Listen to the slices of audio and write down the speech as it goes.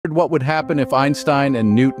wondered what would happen if Einstein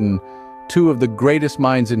and Newton, two of the greatest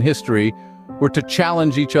minds in history, were to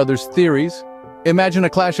challenge each other's theories? Imagine a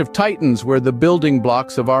clash of titans where the building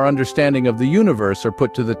blocks of our understanding of the universe are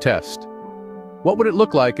put to the test. What would it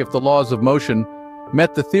look like if the laws of motion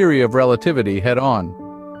met the theory of relativity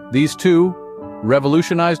head-on? These two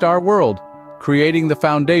revolutionized our world, creating the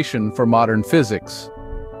foundation for modern physics.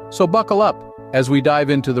 So buckle up as we dive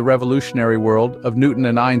into the revolutionary world of Newton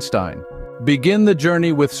and Einstein. Begin the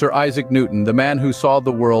journey with Sir Isaac Newton, the man who saw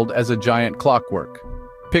the world as a giant clockwork.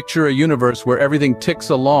 Picture a universe where everything ticks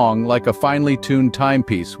along like a finely tuned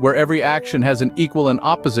timepiece, where every action has an equal and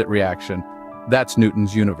opposite reaction. That's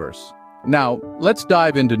Newton's universe. Now, let's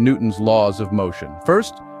dive into Newton's laws of motion.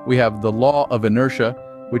 First, we have the law of inertia,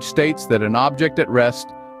 which states that an object at rest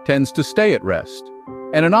tends to stay at rest,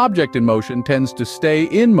 and an object in motion tends to stay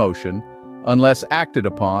in motion unless acted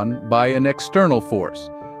upon by an external force.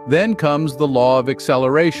 Then comes the law of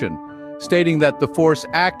acceleration, stating that the force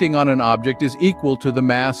acting on an object is equal to the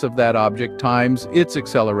mass of that object times its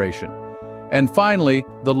acceleration. And finally,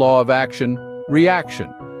 the law of action-reaction,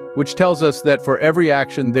 which tells us that for every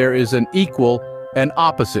action there is an equal and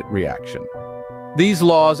opposite reaction. These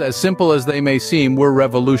laws, as simple as they may seem, were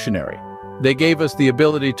revolutionary. They gave us the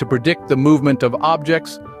ability to predict the movement of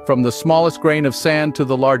objects from the smallest grain of sand to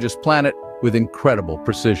the largest planet with incredible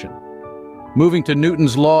precision. Moving to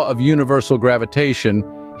Newton's law of universal gravitation,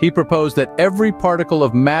 he proposed that every particle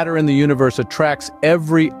of matter in the universe attracts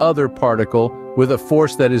every other particle with a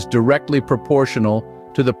force that is directly proportional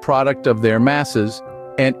to the product of their masses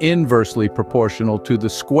and inversely proportional to the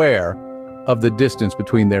square of the distance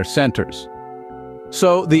between their centers.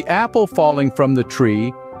 So the apple falling from the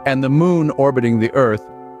tree and the moon orbiting the Earth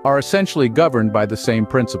are essentially governed by the same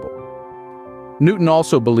principle. Newton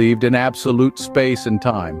also believed in absolute space and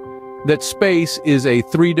time, that space is a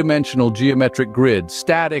three-dimensional geometric grid,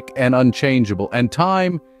 static and unchangeable, and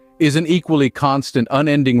time is an equally constant,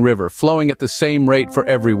 unending river flowing at the same rate for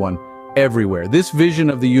everyone, everywhere. This vision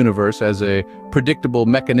of the universe as a predictable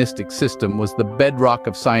mechanistic system was the bedrock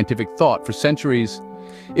of scientific thought for centuries.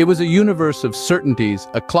 It was a universe of certainties,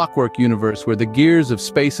 a clockwork universe where the gears of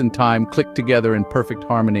space and time clicked together in perfect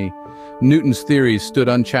harmony. Newton's theories stood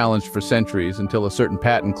unchallenged for centuries until a certain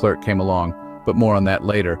patent clerk came along, but more on that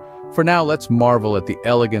later. For now, let's marvel at the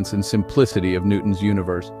elegance and simplicity of Newton's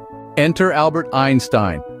universe. Enter Albert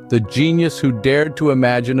Einstein, the genius who dared to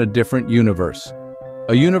imagine a different universe.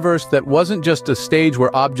 A universe that wasn't just a stage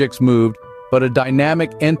where objects moved, but a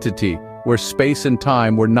dynamic entity where space and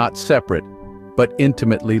time were not separate, but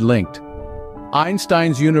intimately linked.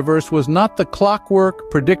 Einstein's universe was not the clockwork,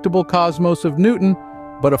 predictable cosmos of Newton,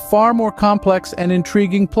 but a far more complex and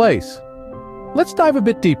intriguing place. Let's dive a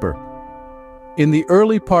bit deeper. In the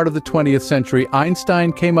early part of the 20th century,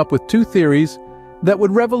 Einstein came up with two theories that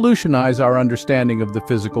would revolutionize our understanding of the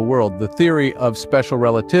physical world: the theory of special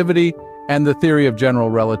relativity and the theory of general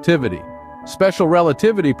relativity. Special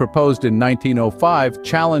relativity, proposed in 1905,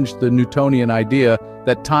 challenged the Newtonian idea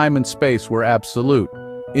that time and space were absolute.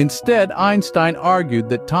 Instead, Einstein argued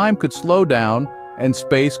that time could slow down and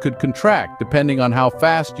space could contract depending on how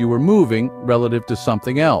fast you were moving relative to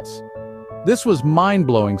something else. This was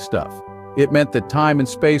mind-blowing stuff. It meant that time and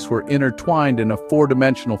space were intertwined in a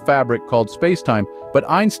four-dimensional fabric called space-time, but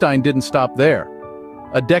Einstein didn't stop there.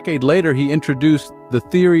 A decade later, he introduced the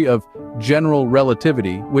theory of general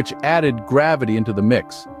relativity, which added gravity into the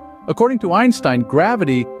mix. According to Einstein,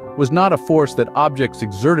 gravity was not a force that objects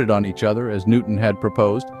exerted on each other, as Newton had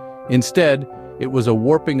proposed. Instead, it was a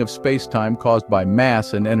warping of space-time caused by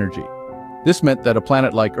mass and energy. This meant that a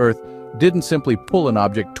planet like Earth didn't simply pull an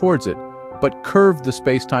object towards it, but curved the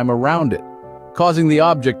space-time around it, causing the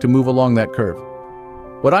object to move along that curve.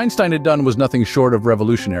 What Einstein had done was nothing short of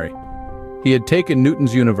revolutionary. He had taken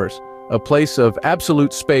Newton's universe, a place of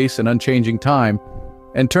absolute space and unchanging time,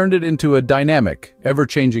 and turned it into a dynamic,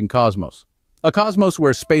 ever-changing cosmos. A cosmos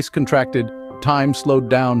where space contracted, time slowed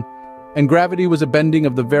down, and gravity was a bending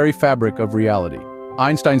of the very fabric of reality.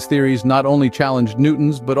 Einstein's theories not only challenged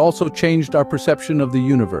Newton's, but also changed our perception of the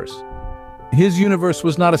universe. His universe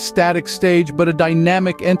was not a static stage, but a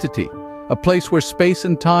dynamic entity, a place where space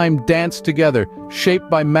and time danced together, shaped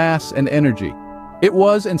by mass and energy. It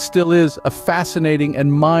was, and still is, a fascinating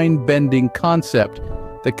and mind-bending concept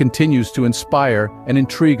that continues to inspire and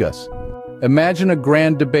intrigue us. Imagine a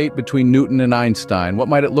grand debate between Newton and Einstein. What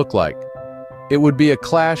might it look like? It would be a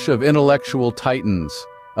clash of intellectual titans,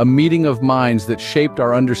 a meeting of minds that shaped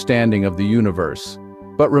our understanding of the universe.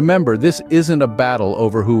 But remember, this isn't a battle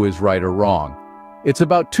over who is right or wrong. It's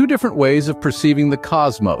about two different ways of perceiving the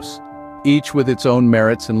cosmos, each with its own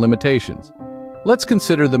merits and limitations. Let's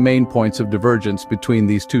consider the main points of divergence between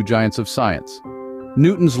these two giants of science.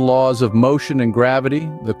 Newton's laws of motion and gravity,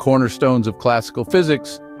 the cornerstones of classical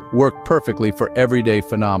physics, work perfectly for everyday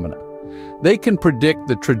phenomena. They can predict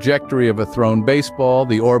the trajectory of a thrown baseball,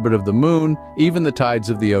 the orbit of the moon, even the tides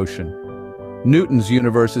of the ocean. Newton's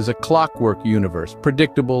universe is a clockwork universe,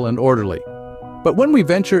 predictable and orderly. But when we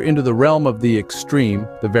venture into the realm of the extreme,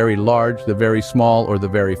 the very large, the very small, or the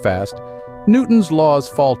very fast, Newton's laws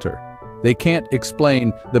falter. They can't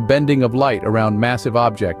explain the bending of light around massive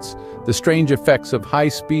objects, the strange effects of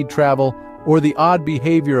high-speed travel, or the odd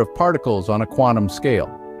behavior of particles on a quantum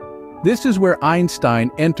scale. This is where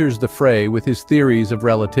Einstein enters the fray with his theories of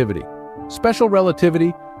relativity. Special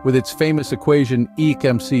relativity, with its famous equation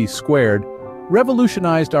E=mc²,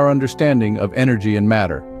 revolutionized our understanding of energy and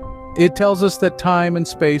matter. It tells us that time and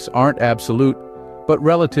space aren't absolute, but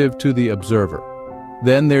relative to the observer.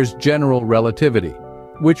 Then there's general relativity,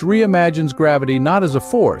 which reimagines gravity not as a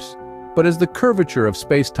force, but as the curvature of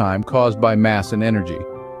space-time caused by mass and energy.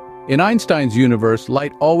 In Einstein's universe,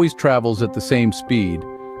 light always travels at the same speed,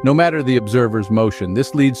 no matter the observer's motion.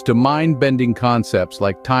 This leads to mind-bending concepts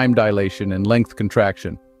like time dilation and length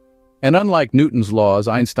contraction. And unlike Newton's laws,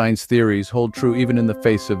 Einstein's theories hold true even in the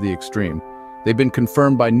face of the extreme. They've been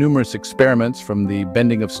confirmed by numerous experiments, from the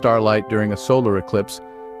bending of starlight during a solar eclipse,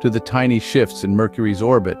 to the tiny shifts in Mercury's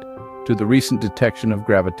orbit, to the recent detection of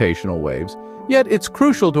gravitational waves. Yet it's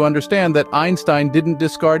crucial to understand that Einstein didn't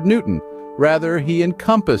discard Newton. Rather, he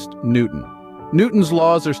encompassed Newton. Newton's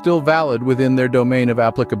laws are still valid within their domain of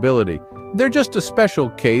applicability. They're just a special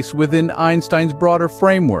case within Einstein's broader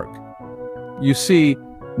framework. You see,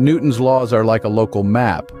 Newton's laws are like a local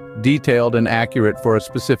map, detailed and accurate for a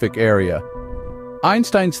specific area.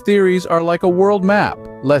 Einstein's theories are like a world map,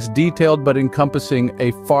 less detailed but encompassing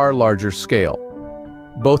a far larger scale.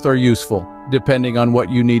 Both are useful, depending on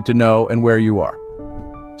what you need to know and where you are.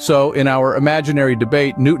 So, in our imaginary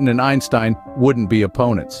debate, Newton and Einstein wouldn't be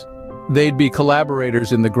opponents. They'd be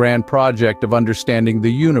collaborators in the grand project of understanding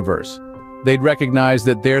the universe. They'd recognize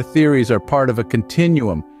that their theories are part of a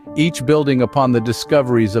continuum, each building upon the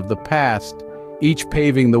discoveries of the past, each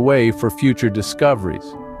paving the way for future discoveries.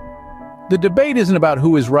 The debate isn't about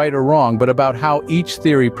who is right or wrong, but about how each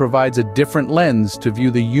theory provides a different lens to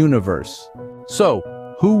view the universe. So,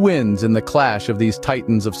 who wins in the clash of these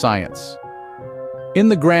titans of science? In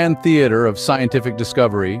the grand theater of scientific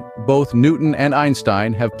discovery, both Newton and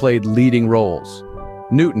Einstein have played leading roles.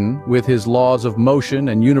 Newton, with his laws of motion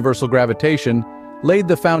and universal gravitation, laid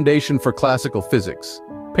the foundation for classical physics,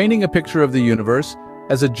 painting a picture of the universe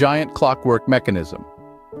as a giant clockwork mechanism.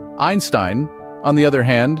 Einstein, on the other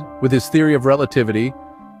hand, with his theory of relativity,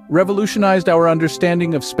 revolutionized our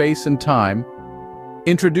understanding of space and time,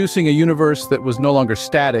 introducing a universe that was no longer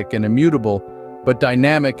static and immutable, but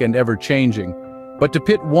dynamic and ever-changing. But to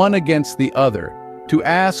pit one against the other, to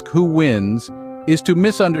ask who wins, is to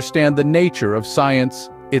misunderstand the nature of science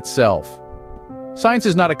itself. Science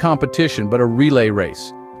is not a competition, but a relay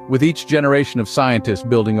race, with each generation of scientists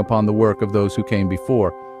building upon the work of those who came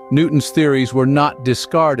before. Newton's theories were not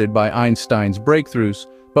discarded by Einstein's breakthroughs,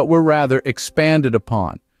 but were rather expanded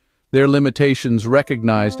upon, their limitations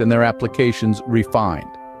recognized and their applications refined.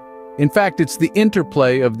 In fact, it's the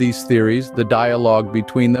interplay of these theories, the dialogue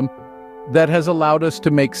between them, that has allowed us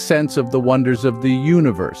to make sense of the wonders of the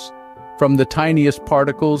universe, from the tiniest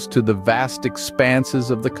particles to the vast expanses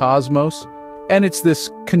of the cosmos. And it's this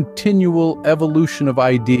continual evolution of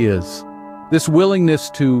ideas, this willingness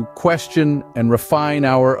to question and refine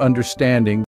our understanding,